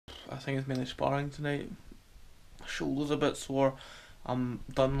think it's mainly sparring tonight. My shoulder's a bit sore. I'm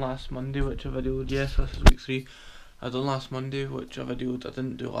done last Monday, which I videoed. Yes, this is week 3. I done last Monday, which I videoed. I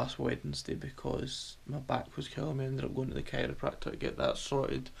didn't do last Wednesday because my back was killing me. I ended up going to the chiropractor to get that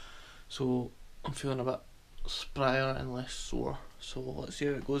sorted. So I'm feeling a bit sprier and less sore. So let's see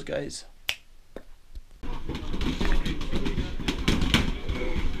how it goes, guys.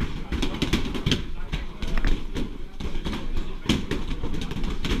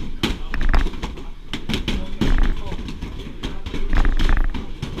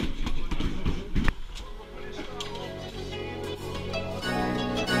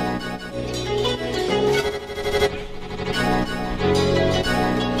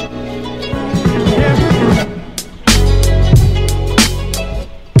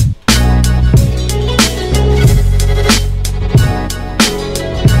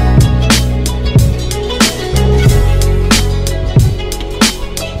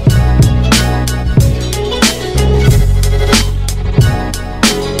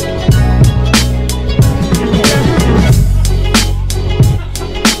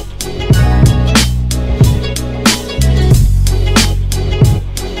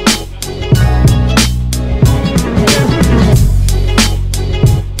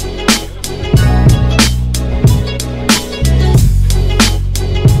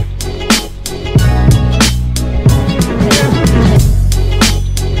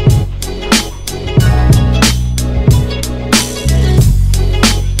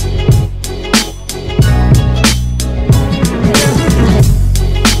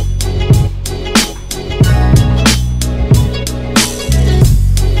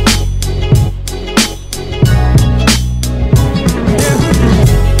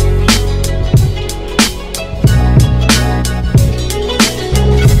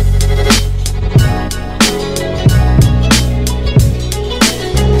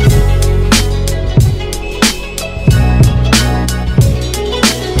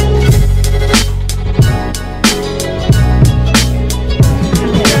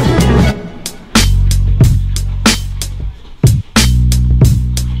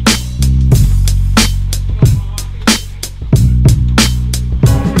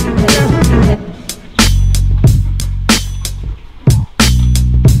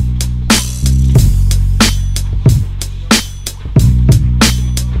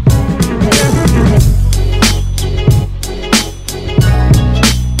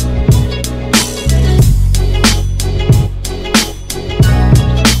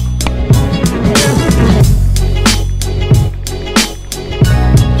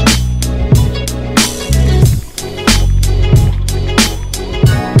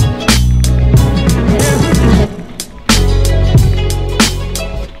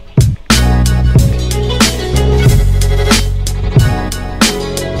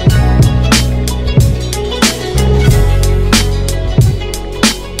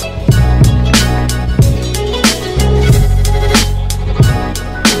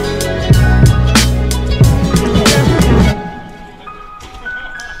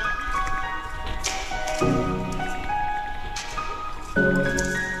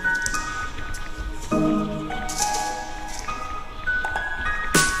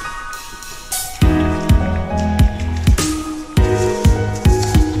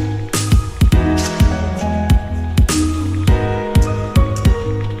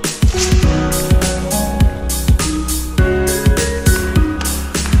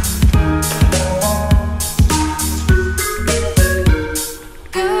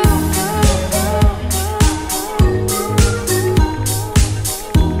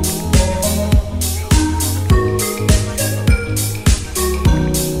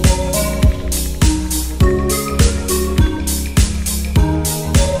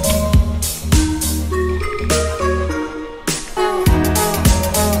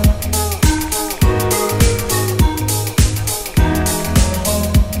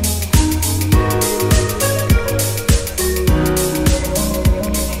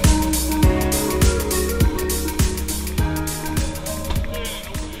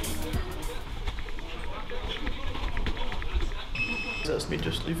 That's me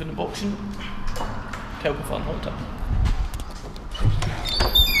just leaving the boxing. Tell me fun hot tub.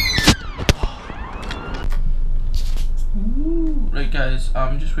 Right guys,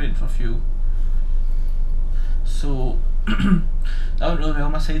 I'm just waiting for fuel. So that went really well.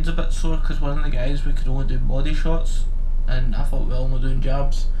 My side's a bit sore because one of the guys, we could only do body shots and I thought we were only doing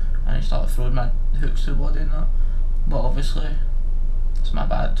jabs and he started throwing my hooks to the body and that. But obviously it's my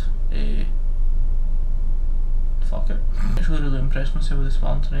bad. Fuck it. I'm actually really impressed myself with this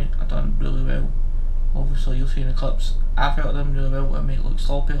sparring tonight. I done really well. Obviously you'll see in the clips, I felt them really well, it might look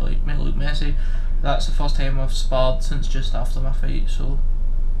sloppy, it might look messy. That's the first time I've sparred since just after my fight, so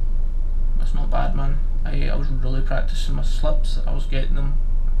that's not bad, man. I was really practicing my slips, I was getting them.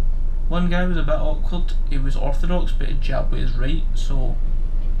 One guy was a bit awkward, he was orthodox but he jabbed with his right, so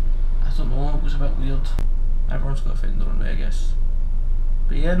I don't know, it was a bit weird. Everyone's got to find their own way, I guess.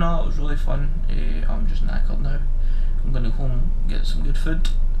 But yeah, no, it was really fun. I'm just knackered now. I'm going to go home, get some good food,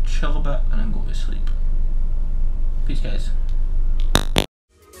 chill a bit, and then go to sleep. Peace, guys.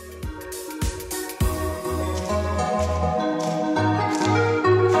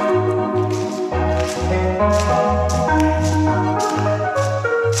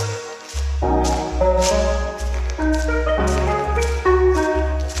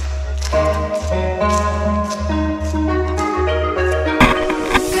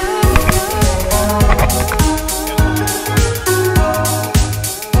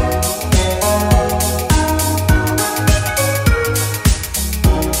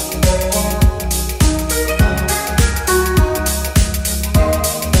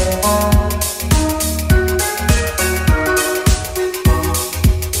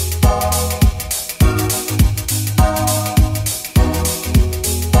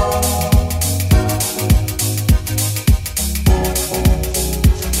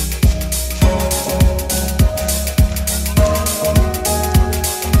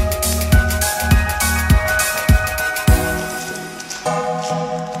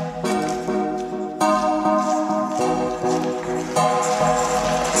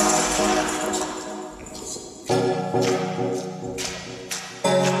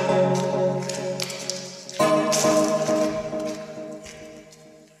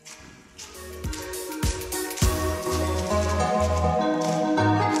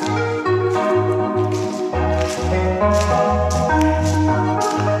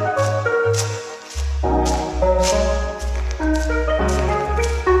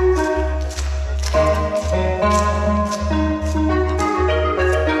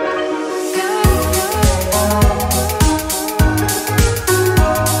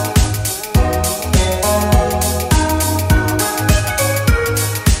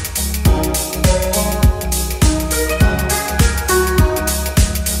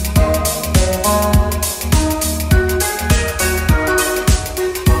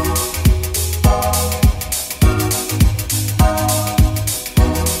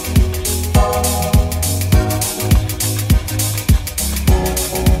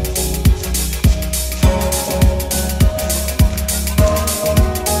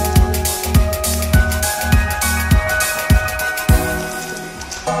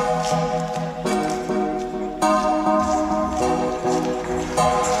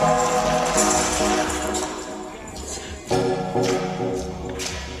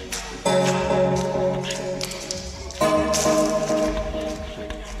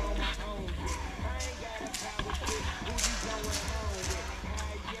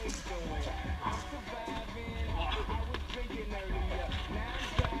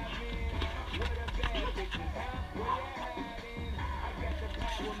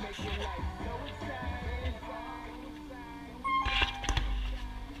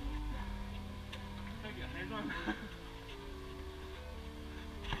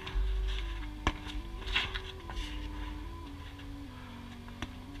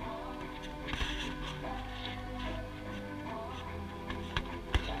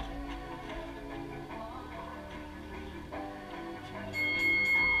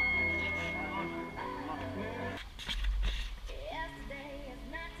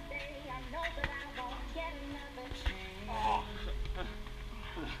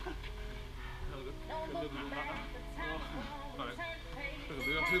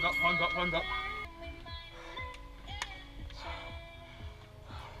 Hand up.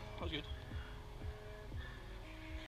 That was good.